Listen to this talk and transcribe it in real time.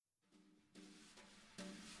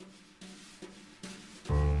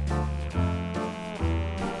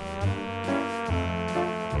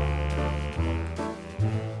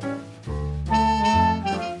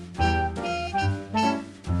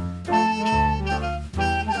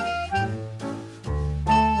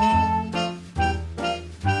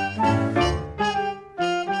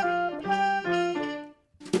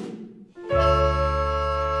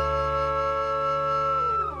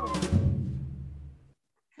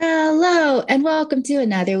Hello, and welcome to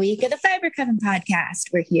another week of the Fiber Coven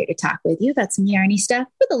podcast. We're here to talk with you about some yarny stuff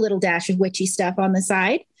with a little dash of witchy stuff on the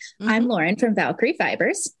side. I'm Lauren from Valkyrie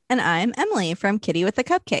Fibers. And I'm Emily from Kitty with the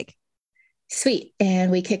Cupcake. Sweet.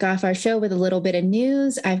 And we kick off our show with a little bit of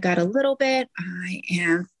news. I've got a little bit. I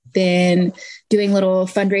have been doing little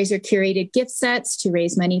fundraiser curated gift sets to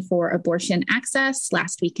raise money for abortion access.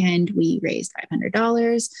 Last weekend, we raised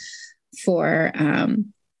 $500 for,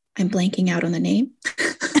 I'm blanking out on the name.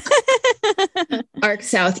 ARC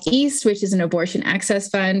Southeast, which is an abortion access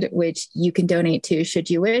fund, which you can donate to should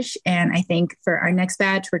you wish. And I think for our next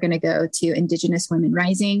batch, we're going to go to Indigenous Women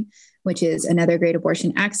Rising, which is another great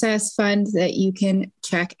abortion access fund that you can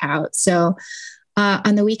check out. So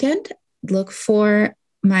on the weekend, look for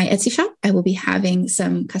my Etsy shop. I will be having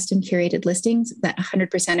some custom curated listings that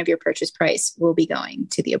 100% of your purchase price will be going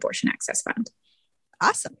to the abortion access fund.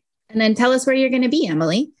 Awesome. And then tell us where you're going to be,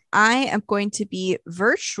 Emily. I am going to be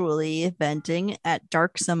virtually vending at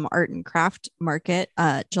Darksome Art and Craft Market,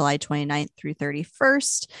 July 29th through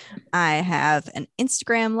 31st. I have an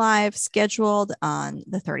Instagram live scheduled on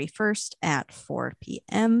the 31st at 4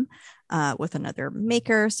 p.m. With another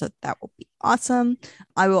maker. So that will be awesome.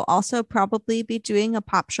 I will also probably be doing a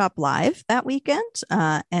pop shop live that weekend.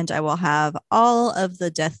 And I will have all of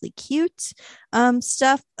the Deathly Cute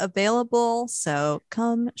stuff available. So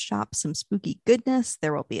come shop some spooky goodness.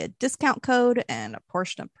 There will be a discount code and a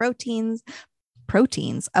portion of portion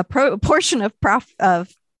of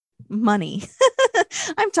money.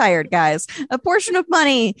 I'm tired, guys. A portion of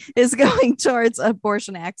money is going towards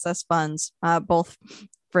abortion access funds, both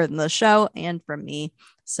for the show and from me.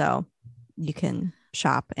 So you can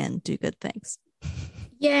shop and do good things.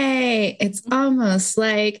 Yay. It's almost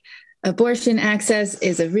like abortion access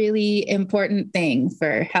is a really important thing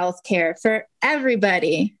for healthcare for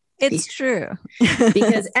everybody. It's true.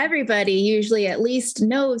 Because everybody usually at least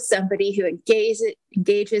knows somebody who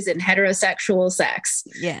engages in heterosexual sex.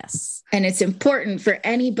 Yes. And it's important for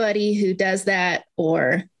anybody who does that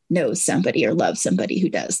or knows somebody or loves somebody who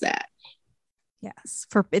does that. Yes.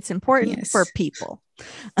 It's important for people.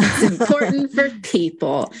 It's important for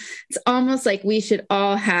people. It's almost like we should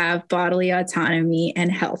all have bodily autonomy and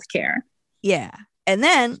healthcare. Yeah. And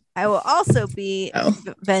then I will also be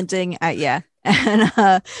venting at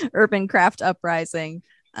an Urban Craft Uprising,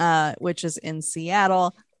 which is in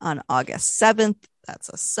Seattle on August 7th. That's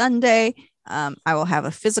a Sunday. I will have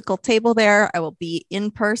a physical table there. I will be in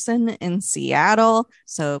person in Seattle.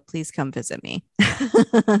 So please come visit me.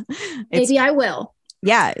 Maybe I will.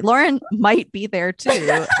 Yeah, Lauren might be there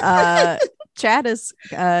too. Chad is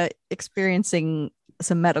experiencing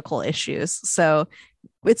some medical issues. So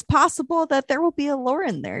it's possible that there will be a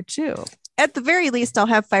Lauren there too. At the very least, I'll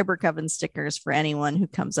have Fiber Coven stickers for anyone who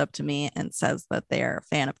comes up to me and says that they are a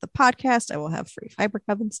fan of the podcast. I will have free Fiber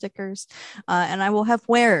Coven stickers, and I will have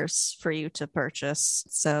wares for you to purchase.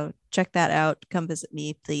 So check that out. Come visit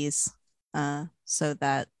me, please, so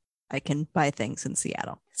that I can buy things in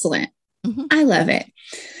Seattle. Excellent. Mm-hmm. I love it.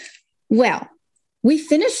 Well, we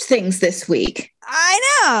finished things this week.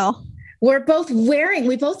 I know. We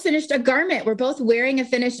both finished a garment. We're both wearing a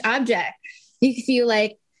finished object. You feel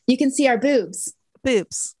like you can see our boobs.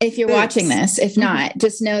 If you're watching this. If not,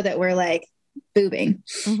 just know that we're like boobing.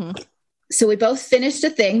 Mm-hmm. So we both finished a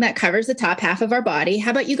thing that covers the top half of our body.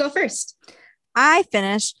 How about you go first? I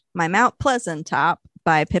finished my Mount Pleasant top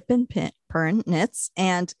by Pippin Pern Knits,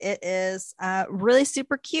 and it is really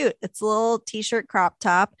super cute. It's a little t-shirt crop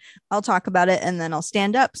top. I'll talk about it and then I'll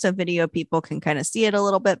stand up so video people can kind of see it a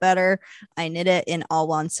little bit better. I knit it in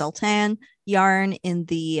Alwan Sultan yarn in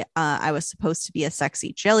the I was supposed to be a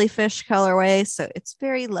sexy jellyfish colorway, so it's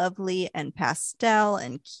very lovely and pastel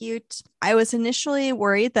and cute. I was initially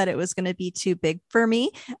worried that it was going to be too big for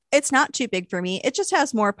me. It's not too big for me. It just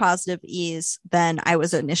has more positive ease than I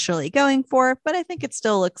was initially going for, but I think it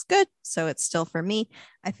still looks good, so it's still for me.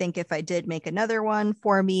 I think if I did make another one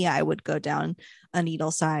for me, I would go down a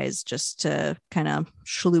needle size just to kind of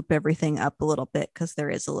schloop everything up a little bit, because there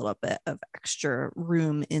is a little bit of extra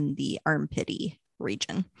room in the armpity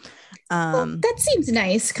region. Well, that seems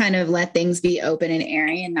nice. Kind of let things be open and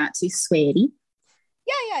airy and not too sweaty.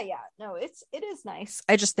 Yeah. No, it is nice.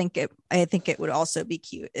 I think it would also be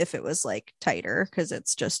cute if it was like tighter, because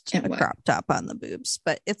it's just a crop top on the boobs,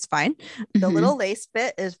 but it's fine. The little lace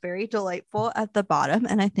bit is very delightful at the bottom,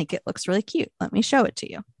 and I think it looks really cute. Let me show it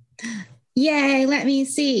to you. Yay, let me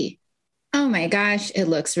see. Oh my gosh, it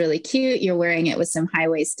looks really cute. You're wearing it with some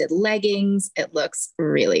high-waisted leggings. It looks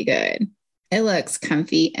really good. It looks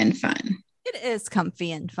comfy and fun. It is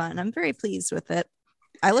comfy and fun. I'm very pleased with it.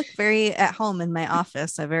 I look very at home in my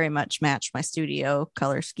office. I very much match my studio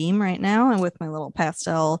color scheme right now, and with my little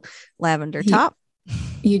pastel lavender top.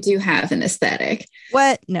 You do have an aesthetic.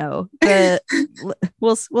 What? No,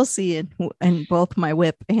 we'll see in both my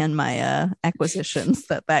whip and my acquisitions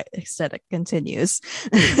that aesthetic continues.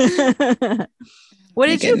 What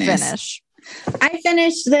did you finish? I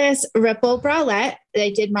finished this Ripple bralette.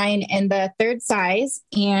 I did mine in the 3rd size,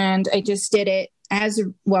 and I just did it as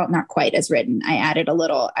well, not quite as written. I added a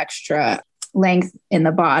little extra length in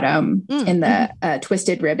the bottom in the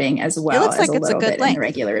twisted ribbing as well. It looks as like a little bit length. in the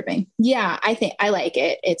regular ribbing. Yeah, I think I like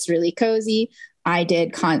it. It's really cozy. I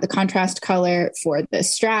did the contrast color for the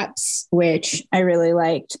straps, which I really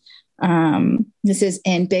liked. This is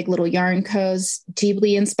in Big Little Yarn Co.'s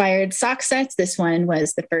Ghibli inspired sock sets. This one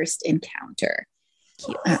was the first encounter.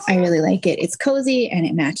 I really like it. It's cozy and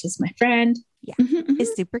it matches my friend. Yeah,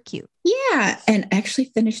 it's super cute. Yeah, and I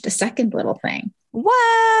actually finished a second little thing.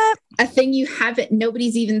 What? A thing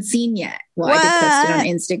nobody's even seen yet. Well, I did post it on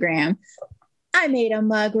Instagram. I made a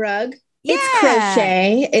mug rug. Yeah. It's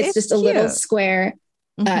crochet. It's just a little square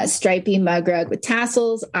stripy mug rug with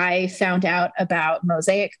tassels. I found out about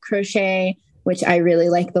mosaic crochet, which I really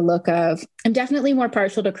like the look of. I'm definitely more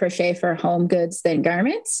partial to crochet for home goods than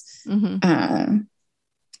garments.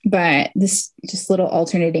 But this just little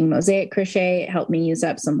alternating mosaic crochet helped me use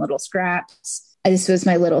up some little scraps. This was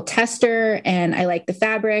my little tester, and I like the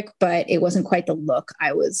fabric, but it wasn't quite the look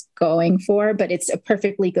I was going for, but it's a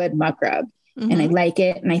perfectly good mug rug. And I like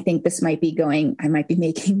it. And I think I might be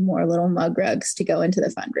making more little mug rugs to go into the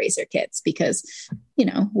fundraiser kits because,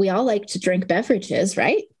 we all like to drink beverages,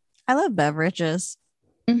 right? I love beverages.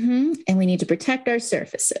 And we need to protect our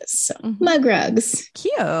surfaces. So mug rugs.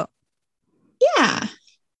 Cute. Yeah.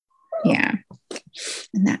 Yeah.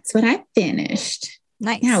 And that's what I finished.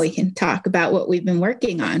 Nice. Now we can talk about what we've been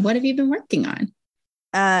working on. What have you been working on?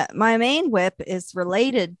 My main whip is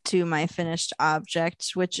related to my finished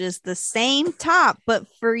object, which is the same top, but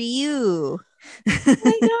for you. Oh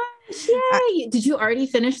my gosh. Yay. Did you already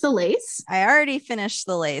finish the lace? I already finished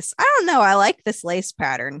the lace. I don't know. I like this lace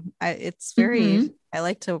pattern. It's very, I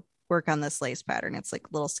like to work on this lace pattern. It's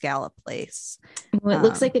like little scallop lace. Well, it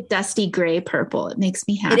looks like a dusty gray purple. It makes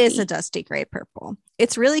me happy. It is a dusty gray purple.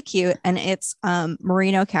 It's really cute, and it's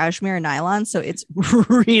merino cashmere nylon, so it's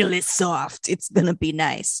really soft. It's gonna be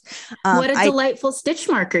nice. What a delightful stitch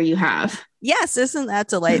marker you have. Yes, isn't that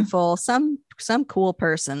delightful? Some cool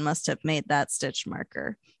person must have made that stitch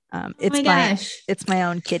marker. It's my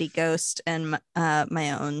own kitty ghost and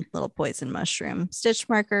my own little poison mushroom stitch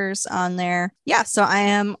markers on there. Yeah, so I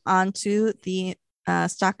am onto the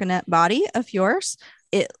stockinette body of yours.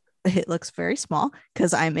 It looks very small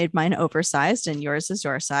because I made mine oversized and yours is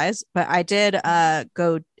your size, but I did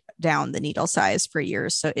go down the needle size for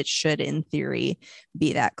yours, so it should in theory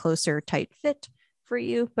be that closer tight fit for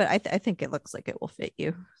you, but I think it looks like it will fit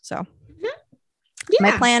you. So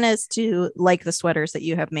my plan is to, like the sweaters that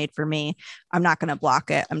you have made for me, I'm not going to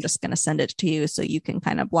block it. I'm just going to send it to you so you can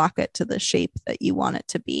kind of block it to the shape that you want it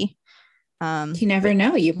to be. You never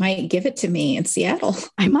know. You might give it to me in Seattle.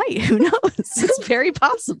 I might. Who knows? It's very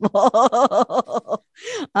possible.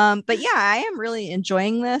 But yeah, I am really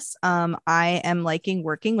enjoying this. I am liking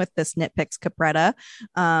working with this Knit Picks Capretta,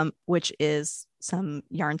 which is some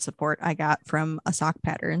yarn support I got from a sock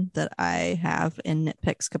pattern that I have in Knit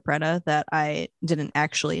Picks Capretta that I didn't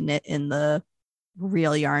actually knit in the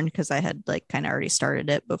real yarn because I had kind of already started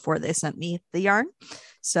it before they sent me the yarn.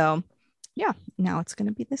 So yeah, now it's going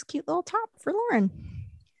to be this cute little top for Lauren.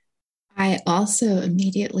 I also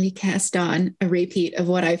immediately cast on a repeat of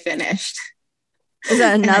what I finished. Is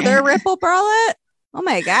that another Ripple bralette? Oh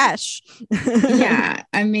my gosh. Yeah,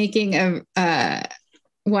 I'm making a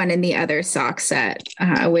one in the other sock set,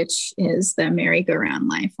 which is the merry-go-round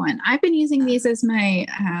life one. I've been using these as my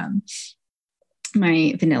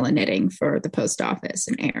my vanilla knitting for the post office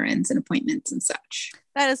and errands and appointments and such.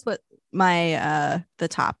 That is what my the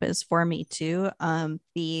top is for me too.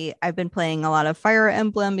 I've been playing a lot of Fire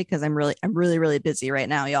Emblem because I'm really busy right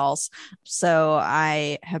now, y'all. So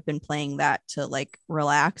I have been playing that to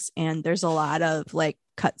relax, and there's a lot of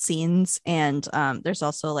cut scenes, and there's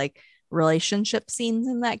also relationship scenes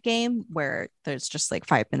in that game where there's just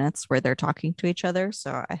 5 minutes where they're talking to each other.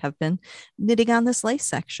 So I have been knitting on this lace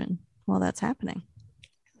section while that's happening.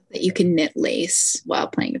 That you can knit lace while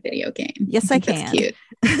playing a video game. Yes, I can. That's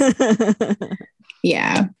cute.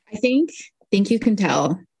 Yeah, I think you can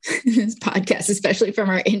tell this podcast, especially from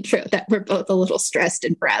our intro, that we're both a little stressed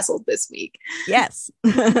and frazzled this week. Yes.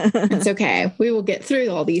 It's okay. We will get through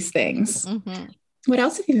all these things. What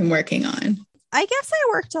else have you been working on? I guess I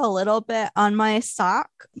worked a little bit on my sock,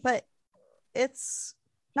 but it's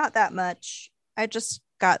not that much. I just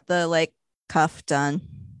got the like cuff done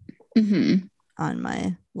on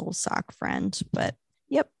my little sock friend, but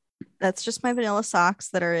yep, that's just my vanilla socks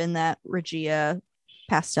that are in that Regia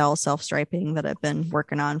pastel self-striping that I've been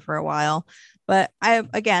working on for a while. But I'm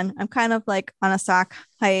kind of like on a sock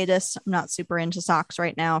hiatus. I'm not super into socks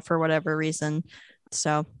right now for whatever reason.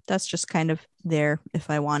 So that's just kind of there if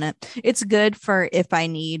I want it. It's good for if I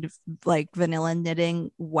need like vanilla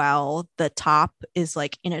knitting while the top is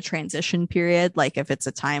like in a transition period. Like if it's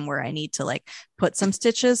a time where I need to like put some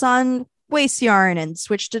stitches on waist yarn and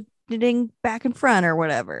switch to knitting back and front or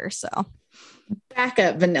whatever. So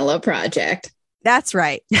backup vanilla project. That's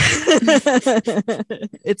right.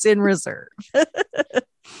 It's in reserve.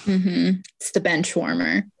 It's the bench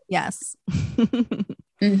warmer. Yes.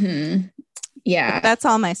 Yeah. But that's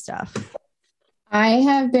all my stuff. I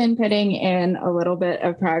have been putting in a little bit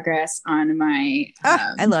of progress on my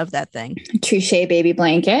I love that thing. Trichet baby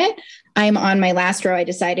blanket. I'm on my last row. I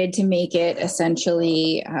decided to make it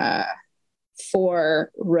essentially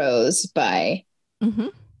 4 rows by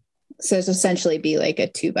so it's essentially be like a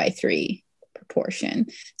 2x3 proportion.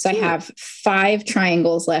 So I have 5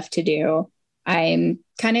 triangles left to do. I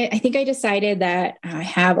think I decided that I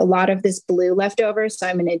have a lot of this blue left over. So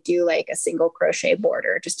I'm going to do like a single crochet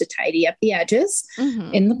border just to tidy up the edges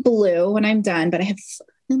in the blue when I'm done. But I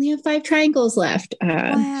only have 5 triangles left.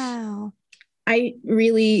 Wow. I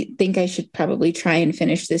really think I should probably try and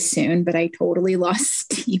finish this soon, but I totally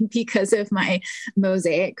lost steam because of my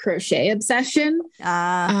mosaic crochet obsession.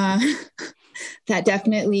 That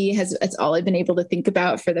definitely it's all I've been able to think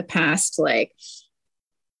about for the past like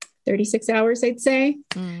 36 hours, I'd say.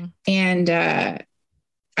 And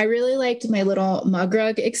I really liked my little mug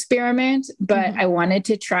rug experiment, but I wanted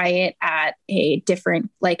to try it at a different,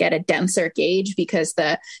 like at a denser gauge, because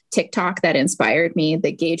the TikTok that inspired me,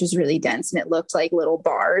 the gauge was really dense and it looked like little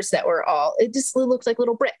bars that were it looked like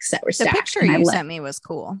little bricks that were stacked. The picture you sent me was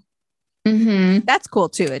cool. That's cool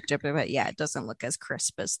too. But yeah, it doesn't look as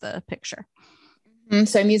crisp as the picture.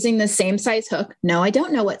 So I'm using the same size hook. No, I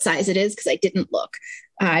don't know what size it is because I didn't look.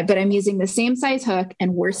 But I'm using the same size hook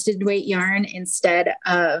and worsted weight yarn instead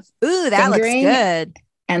of that looks good.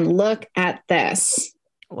 And look at this.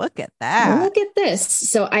 Look at that. Look at this.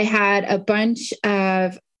 So I had a bunch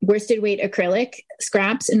of worsted weight acrylic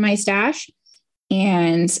scraps in my stash.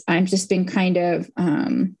 And I've just been kind of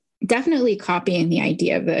definitely copying the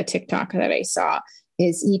idea of the TikTok that I saw.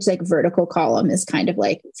 Is each like vertical column is kind of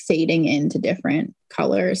like fading into different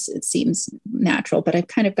colors. It seems natural, but I've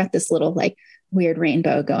kind of got this little like weird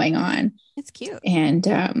rainbow going on. It's cute.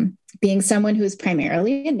 And being someone who's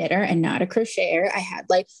primarily a knitter and not a crocheter, I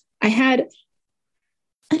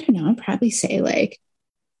don't know, I'd probably say like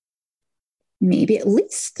maybe at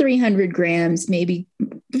least 300 grams, maybe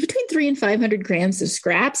between 300 and 500 grams of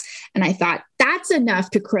scraps. And I thought that's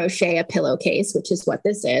enough to crochet a pillowcase, which is what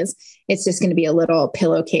this is. It's just going to be a little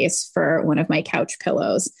pillowcase for one of my couch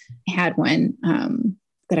pillows. I had one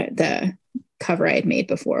the cover I had made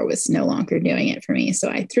before was no longer doing it for me. So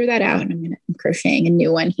I threw that out and I'm crocheting a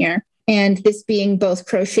new one here. And this being both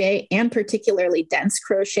crochet and particularly dense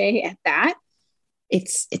crochet at that,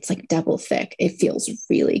 it's like double thick. It feels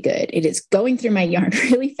really good. It is going through my yarn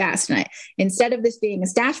really fast. And instead of this being a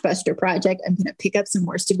stash buster project, I'm going to pick up some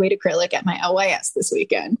worsted weight acrylic at my LYS this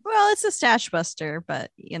weekend. Well, it's a stash buster, but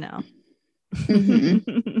you know.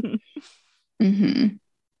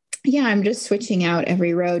 Yeah, I'm just switching out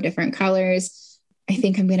every row, different colors. I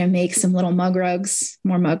think I'm going to make some little more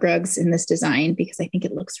mug rugs in this design because I think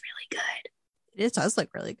it looks really good. It does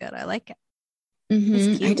look really good. I like it.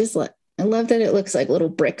 I love that it looks like little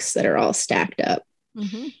bricks that are all stacked up.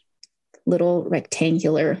 Little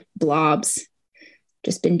rectangular blobs.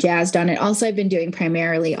 Just been jazzed on it. Also, I've been doing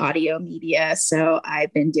primarily audio media. So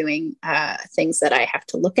I've been doing things that I have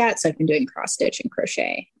to look at. So I've been doing cross stitch and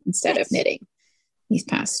crochet instead of knitting this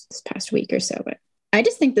past week or so. But I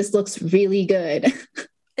just think this looks really good.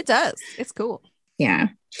 It does. It's cool. Yeah.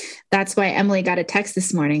 That's why Emily got a text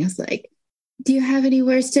this morning. I was like, do you have any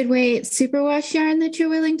worsted weight superwash yarn that you're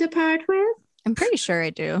willing to part with? I'm pretty sure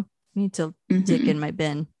I do. I need to dig in my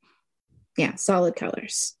bin. Yeah, solid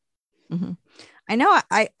colors. I know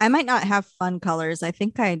I might not have fun colors. I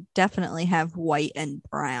think I definitely have white and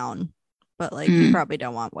brown, but like you probably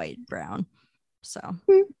don't want white and brown. So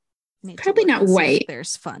probably not white.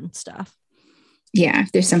 There's fun stuff. Yeah,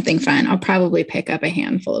 if there's something fun, I'll probably pick up a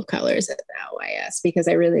handful of colors at the LYS because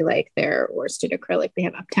I really like their worsted acrylic. They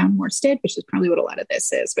have Uptown Worsted, which is probably what a lot of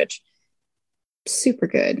this is, which super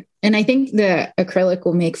good. And I think the acrylic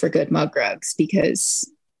will make for good mug rugs because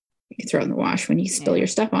you can throw it in the wash when you spill your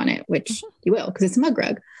stuff on it, which you will because it's a mug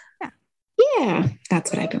rug. Yeah. Yeah,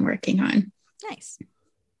 that's what I've been working on. Nice.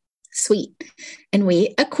 Sweet. And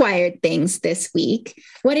we acquired things this week.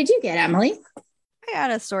 What did you get, Emily? I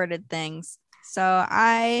got assorted things. So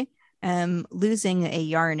I am losing a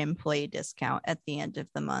yarn employee discount at the end of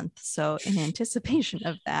the month. So in anticipation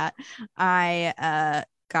of that, I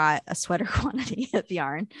got a sweater quantity of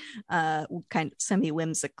yarn, kind of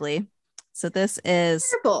semi-whimsically. So this is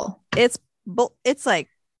purple. It's like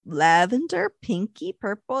lavender, pinky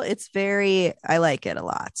purple. I like it a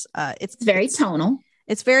lot. It's very tonal.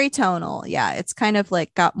 It's very tonal. Yeah. It's kind of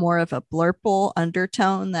like got more of a blurple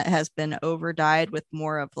undertone that has been over dyed with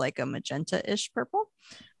more of like a magenta-ish purple.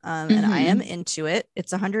 And I am into it.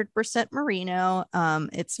 It's 100% merino.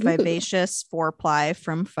 It's vivacious 4-ply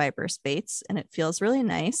from Fiber Spates, and it feels really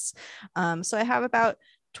nice. So I have about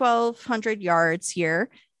 1,200 yards here,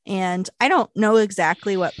 and I don't know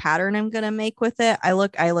exactly what pattern I'm going to make with it. I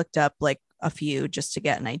looked up like a few just to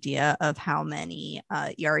get an idea of how many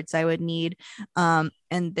yards I would need. And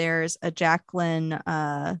there's a Jacqueline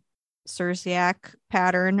Cerziak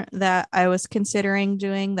pattern that I was considering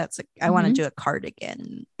doing. That's I want to do a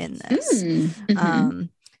cardigan in this.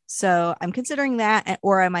 So I'm considering that,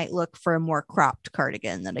 or I might look for a more cropped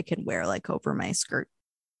cardigan that I can wear like over my shirt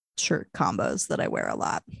combos that I wear a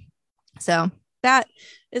lot. So that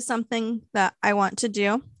is something that I want to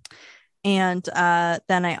do. And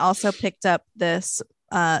then I also picked up this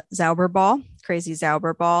Zauberball, Crazy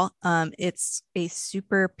Zauberball. It's a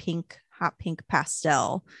super pink, hot pink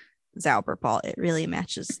pastel Zauberball. It really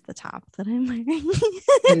matches the top that I'm wearing.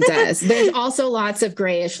 It does. There's also lots of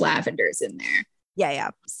grayish lavenders in there.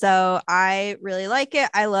 Yeah. So I really like it.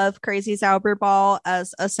 I love Crazy Zauberball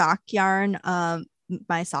as a sock yarn.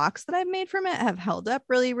 My socks that I've made from it have held up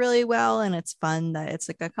really, really well, and it's fun that it's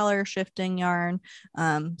like a color shifting yarn.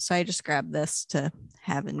 So I just grabbed this to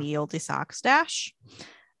have in the oldie sock stash.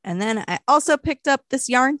 And then I also picked up this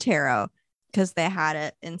yarn tarot because they had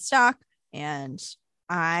it in stock, and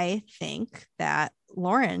I think that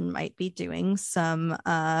Lauren might be doing some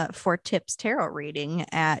For Tips tarot reading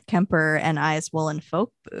at Kemper and I's Woolen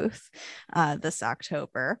Folk booth this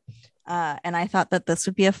October. And I thought that this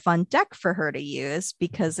would be a fun deck for her to use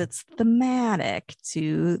because it's thematic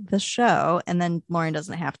to the show. And then Lauren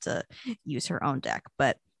doesn't have to use her own deck,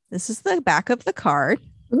 but this is the back of the card.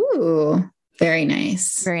 Ooh, very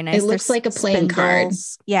nice. Very nice. It looks like a playing card.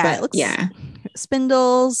 Yeah, it looks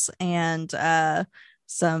spindles and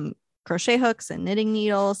some crochet hooks and knitting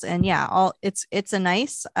needles. And yeah, it's a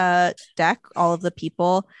nice deck. All of the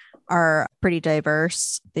people are pretty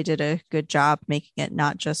diverse. They did a good job making it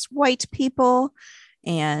not just white people,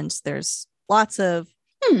 and there's lots of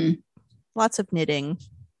knitting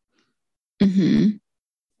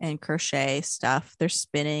and crochet stuff. There's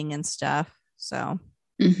spinning and stuff. So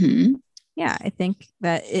yeah, I think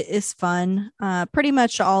that it is fun. Pretty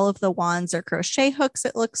much all of the wands are crochet hooks.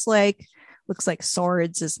 It looks like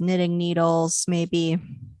swords is knitting needles. Maybe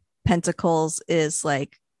pentacles is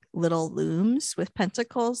like little looms with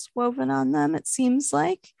pentacles woven on them, it seems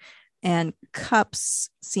like, and cups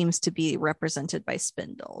seems to be represented by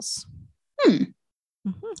spindles.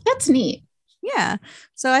 That's neat. Yeah,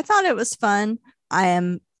 so I thought it was fun. I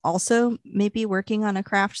am also maybe working on a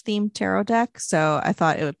craft themed tarot deck, so I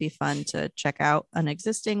thought it would be fun to check out an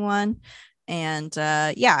existing one. And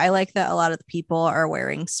yeah, I like that a lot of the people are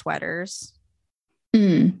wearing sweaters.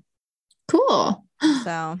 Cool. So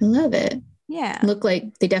I love it. Yeah.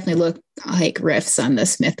 They definitely look like riffs on the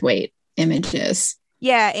Smith-Waite images.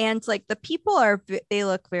 Yeah, and like the people they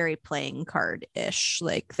look very playing card-ish.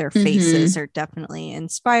 Like their faces are definitely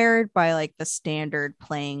inspired by like the standard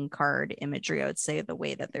playing card imagery. I would say the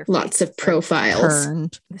way that they're lots of profiles.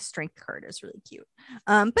 Turned. The strength card is really cute.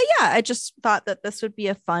 But yeah, I just thought that this would be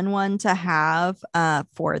a fun one to have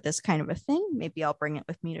for this kind of a thing. Maybe I'll bring it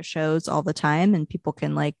with me to shows all the time, and people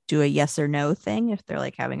can like do a yes or no thing if they're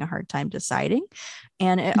like having a hard time deciding.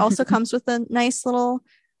 And it also comes with a nice little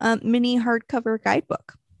mini hardcover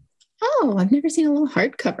guidebook. Oh, I've never seen a little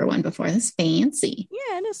hardcover one before. That's fancy.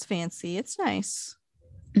 Yeah, it is fancy. It's nice.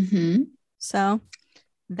 Mm-hmm. So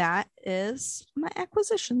that is my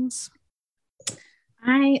acquisitions.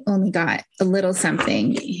 I only got a little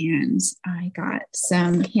something, and I got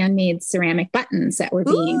some handmade ceramic buttons that were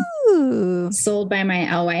being sold by my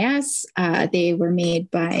LYS. They were made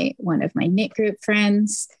by one of my knit group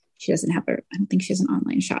friends. She doesn't have I don't think she has an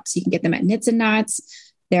online shop, so you can get them at Knits and Knots.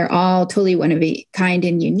 They're all totally one of a kind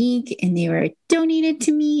and unique, and they were donated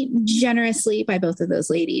to me generously by both of those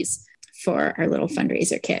ladies for our little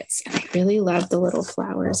fundraiser kits. And I really love the little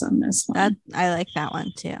flowers on this one. I like that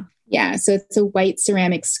one too. Yeah, so it's a white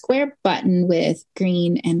ceramic square button with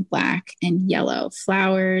green and black and yellow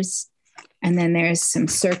flowers. And then there's some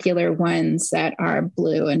circular ones that are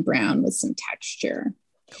blue and brown with some texture.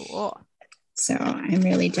 Cool. So I'm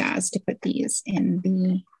really jazzed to put these in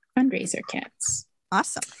the fundraiser kits.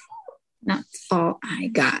 Awesome. That's all I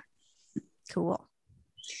got. Cool.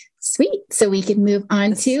 Sweet. So we can move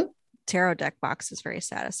on to tarot deck box is very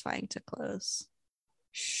satisfying to close.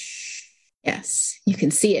 Yes, you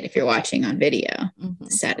can see it if you're watching on video. Mm-hmm.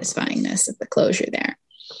 Satisfyingness of the closure there.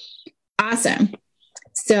 Awesome.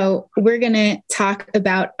 So we're going to talk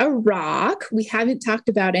about a rock. We haven't talked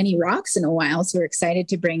about any rocks in a while, so we're excited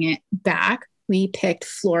to bring it back. We picked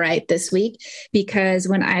fluorite this week because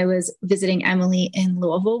when I was visiting Emily in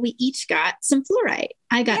Louisville, we each got some fluorite.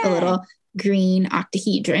 I got a little green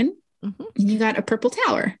octahedron, and you got a purple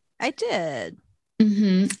tower. I did.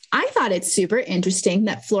 Mm-hmm. I thought it's super interesting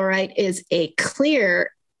that fluorite is a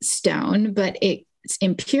clear stone, but its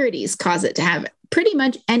impurities cause it to have pretty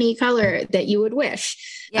much any color that you would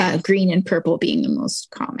wish. Yeah. Green and purple being the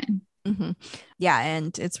most common. Mm-hmm. Yeah,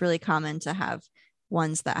 and it's really common to have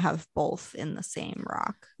ones that have both in the same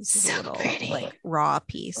rock. This is a little like raw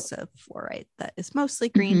piece of fluorite that is mostly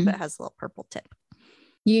green but has a little purple tip.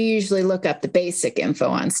 You usually look up the basic info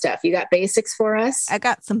on stuff. You got basics for us? I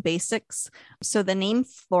got some basics. So the name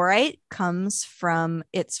fluorite comes from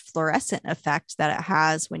its fluorescent effect that it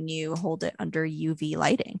has when you hold it under UV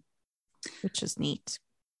lighting, which is neat.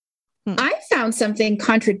 I found something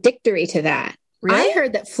contradictory to that. Really? I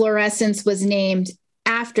heard that fluorescence was named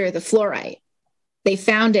after the fluorite. They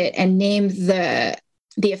found it and named the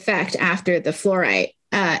effect after the fluorite.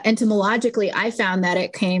 Etymologically, I found that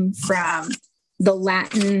it came from the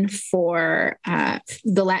Latin verb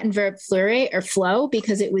fluere or flow,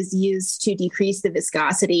 because it was used to decrease the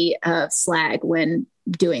viscosity of slag when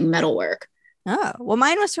doing metalwork. Oh, well,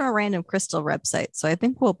 mine was from a random crystal website, so I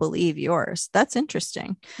think we'll believe yours. That's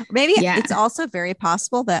interesting. Maybe it's also very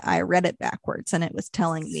possible that I read it backwards and it was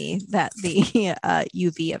telling me that the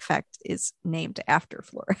UV effect is named after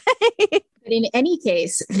fluorite. But in any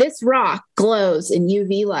case, this rock glows in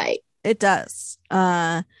UV light. It does.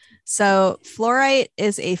 So fluorite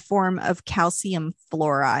is a form of calcium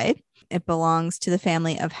fluoride. It belongs to the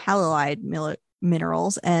family of halide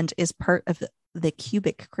minerals and is part of the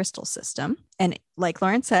cubic crystal system. And like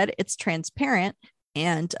Lauren said, it's transparent,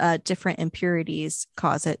 and different impurities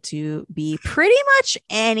cause it to be pretty much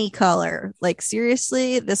any color. Like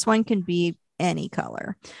seriously, this one can be any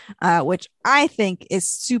color, which I think is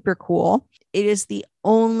super cool. It is the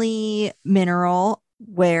only mineral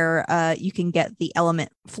where you can get the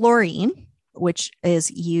element fluorine, which is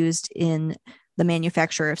used in the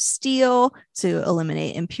manufacture of steel to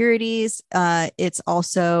eliminate impurities. It's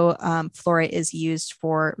also fluorite is used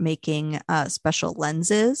for making special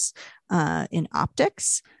lenses in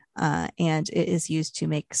optics, and it is used to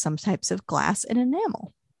make some types of glass and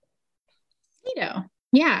enamel.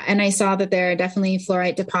 Yeah, and I saw that there are definitely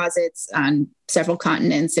fluorite deposits on several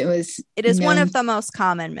continents. It is one of the most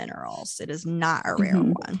common minerals. It is not a rare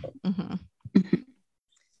one.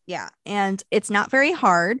 Yeah, and it's not very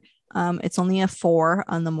hard. It's only a 4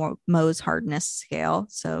 on the Mohs hardness scale,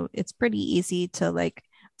 so it's pretty easy to like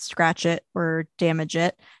scratch it or damage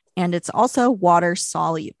it. And it's also water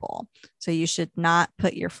soluble, so you should not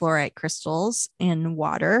put your fluorite crystals in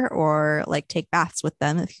water or like take baths with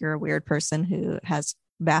them if you're a weird person who has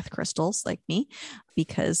bath crystals like me,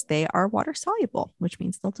 because they are water soluble, which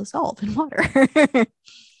means they'll dissolve in water. Oh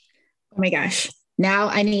my gosh. Now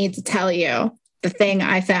I need to tell you the thing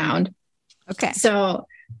I found. Okay. So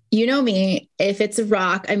you know me, if it's a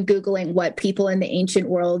rock, I'm Googling what people in the ancient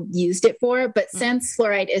world used it for. But since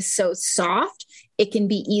fluorite is so soft, it can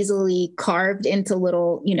be easily carved into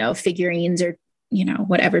little, figurines or,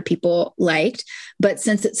 whatever people liked. But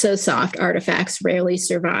since it's so soft, artifacts rarely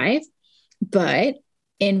survive. But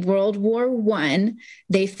in World War I,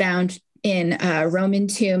 they found in a Roman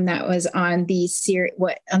tomb that was on on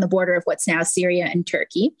the border of what's now Syria and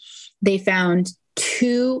Turkey, they found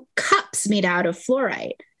 2 cups made out of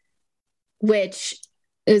fluorite, which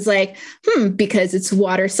is like, because it's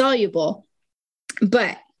water soluble.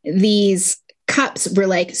 But these cups were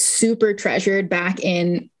like super treasured back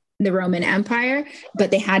in the Roman Empire,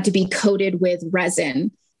 but they had to be coated with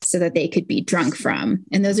resin so that they could be drunk from.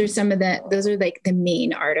 And those are like the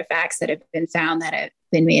main artifacts that have been found that have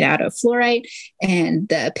been made out of fluorite. And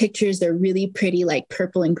the pictures, they're really pretty, like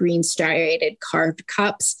purple and green striated carved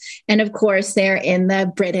cups. And of course, they're in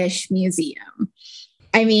the British Museum.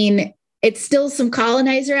 I mean, it's still some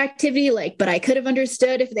colonizer activity, like, but I could have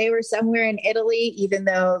understood if they were somewhere in Italy, even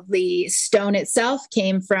though the stone itself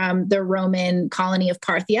came from the Roman colony of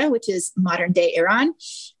Parthia, which is modern day Iran,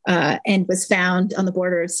 and was found on the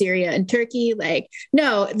border of Syria and Turkey. Like,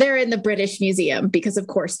 no, they're in the British Museum because of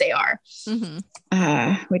course they are,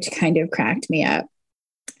 which kind of cracked me up.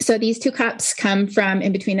 So these two cups come from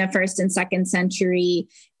in between the 1st and 2nd century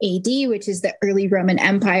AD, which is the early Roman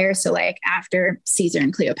Empire. So like after Caesar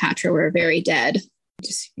and Cleopatra were very dead,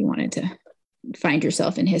 just if you wanted to find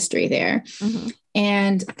yourself in history there.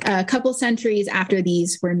 And a couple centuries after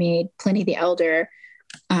these were made, Pliny the Elder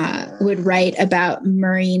would write about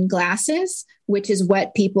murrhine glasses, which is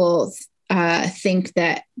what people think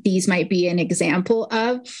that these might be an example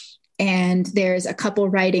of. And there's a couple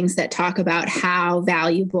writings that talk about how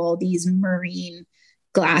valuable these murrhine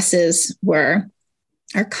glasses were,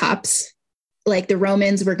 or cups. Like the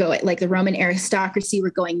Romans were going, like the Roman aristocracy were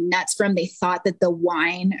going nuts from. They thought that the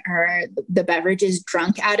wine or the beverages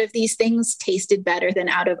drunk out of these things tasted better than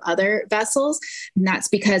out of other vessels. And that's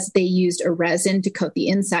because they used a resin to coat the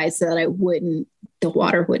inside so that the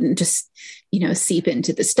water wouldn't just, seep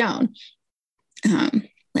into the stone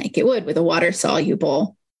like it would with a water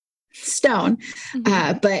soluble stone.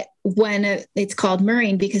 But when it's called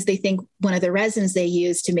murrhine because they think one of the resins they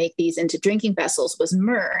used to make these into drinking vessels was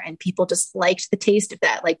myrrh, and people just liked the taste of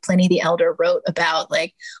that. Like Pliny the Elder wrote about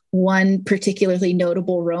like one particularly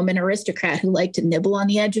notable Roman aristocrat who liked to nibble on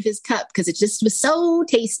the edge of his cup because it just was so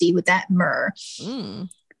tasty with that myrrh.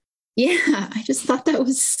 Yeah, I just thought that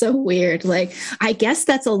was so weird. Like, I guess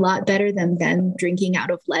that's a lot better than them drinking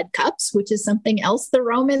out of lead cups, which is something else the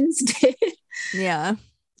Romans did. Yeah.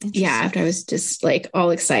 Yeah, after I was just like all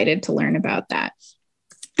excited to learn about that.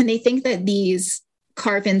 And they think that these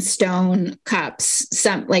carven stone cups,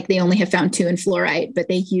 some like they only have found 2 in fluorite, but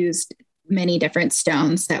they used many different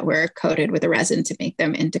stones that were coated with a resin to make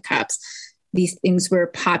them into cups. These things were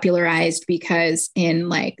popularized because in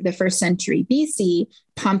like the 1st century BC,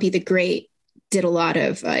 Pompey the Great did a lot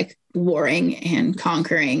of like warring and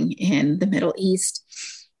conquering in the Middle East.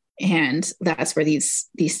 And that's where these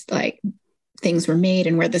like things were made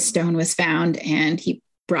and where the stone was found. And he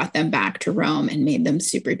brought them back to Rome and made them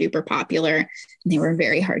super duper popular. And they were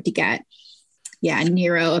very hard to get. Yeah,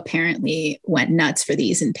 Nero apparently went nuts for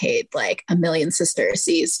these and paid like 1 million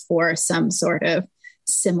sesterces for some sort of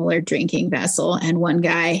similar drinking vessel. And one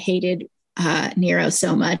guy hated Nero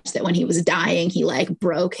so much that when he was dying, he like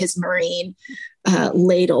broke his murrhine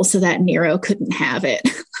ladle so that Nero couldn't have it.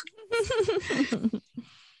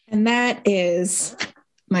 And that is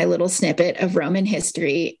my little snippet of Roman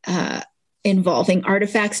history involving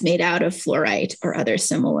artifacts made out of fluorite or other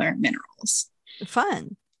similar minerals.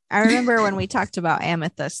 Fun. I remember when we talked about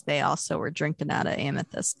amethyst, they also were drinking out of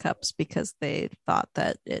amethyst cups because they thought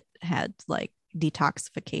that it had like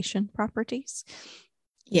detoxification properties.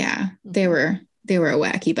 Yeah, they were a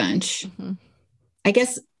wacky bunch. I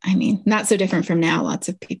guess, I mean, not so different from now. Lots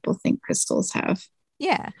of people think crystals have.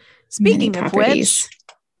 Yeah. Speaking of which,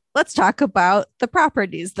 let's talk about the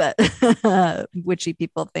properties that witchy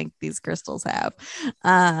people think these crystals have.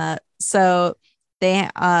 So they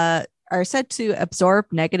are said to absorb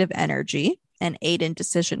negative energy and aid in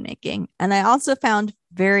decision making. And I also found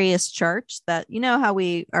various charts that, how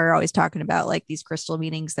we are always talking about like these crystal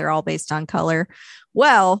meanings, they're all based on color.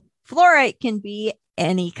 Well, fluorite can be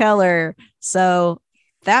any color. So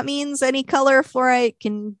that means any color of fluorite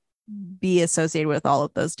can be associated with all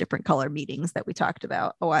of those different color meanings that we talked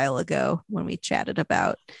about a while ago when we chatted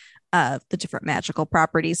about the different magical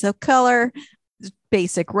properties of color.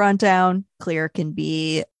 Basic rundown: clear can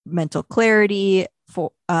be mental clarity,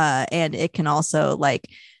 and it can also like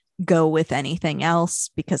go with anything else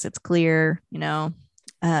because it's clear,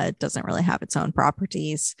 it doesn't really have its own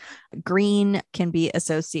properties. Green can be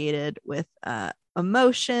associated with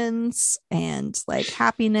emotions and like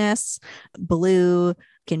happiness. Blue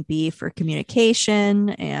can be for communication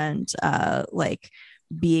and like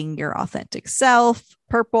being your authentic self.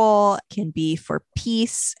 Purple can be for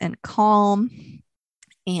peace and calm.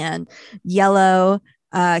 And yellow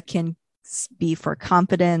can be for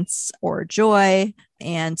confidence or joy.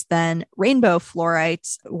 And then rainbow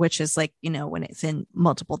fluorite, which is like, when it's in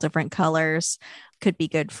multiple different colors, could be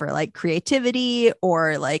good for like creativity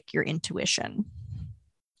or like your intuition.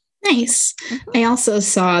 Nice. I also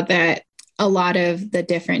saw that a lot of the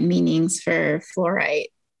different meanings for fluorite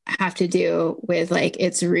have to do with like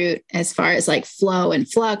its root as far as like flow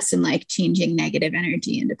and flux and like changing negative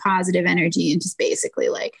energy into positive energy and just basically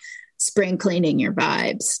like spring cleaning your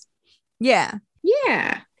vibes. Yeah.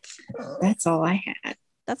 Yeah. That's all I had.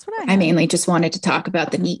 That's what I mainly just wanted to talk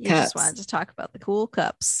about the neat cups. Just wanted to talk about the cool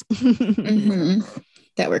cups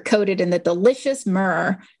that were coated in the delicious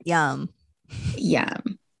myrrh. Yum.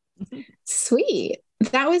 Sweet.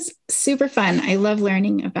 That was super fun. I love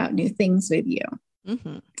learning about new things with you.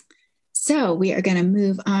 So we are going to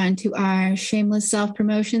move on to our shameless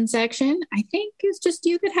self-promotion section. I think it's just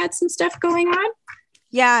you that had some stuff going on.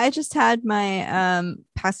 Yeah, I just had my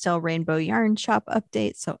pastel rainbow yarn shop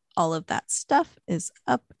update. So all of that stuff is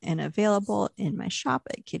up and available in my shop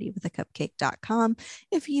at kittywithacupcake.com.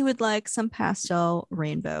 If you would like some pastel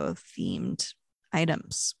rainbow themed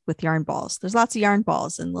items with yarn balls, there's lots of yarn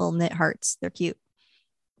balls and little knit hearts. They're cute.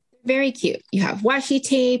 Very cute. You have washi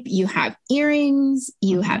tape, you have earrings,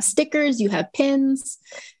 you have stickers, you have pins,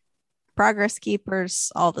 progress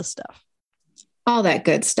keepers, all the stuff. All that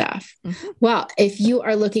good stuff. Well, if you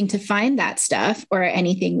are looking to find that stuff or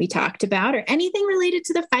anything we talked about or anything related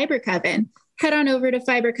to the Fiber Coven, head on over to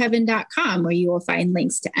fibercoven.com where you will find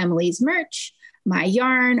links to Emily's merch, my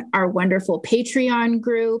yarn, our wonderful Patreon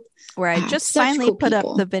group. Where I just finally put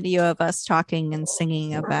up the video of us talking and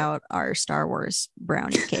singing about our Star Wars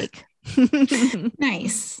brownie cake.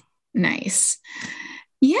 Nice.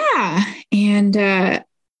 Yeah. And head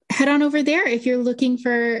on over there if you're looking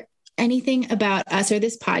for anything about us or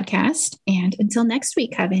this podcast. And until next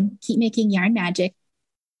week, Coven, keep making yarn magic.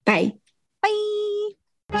 Bye. Bye.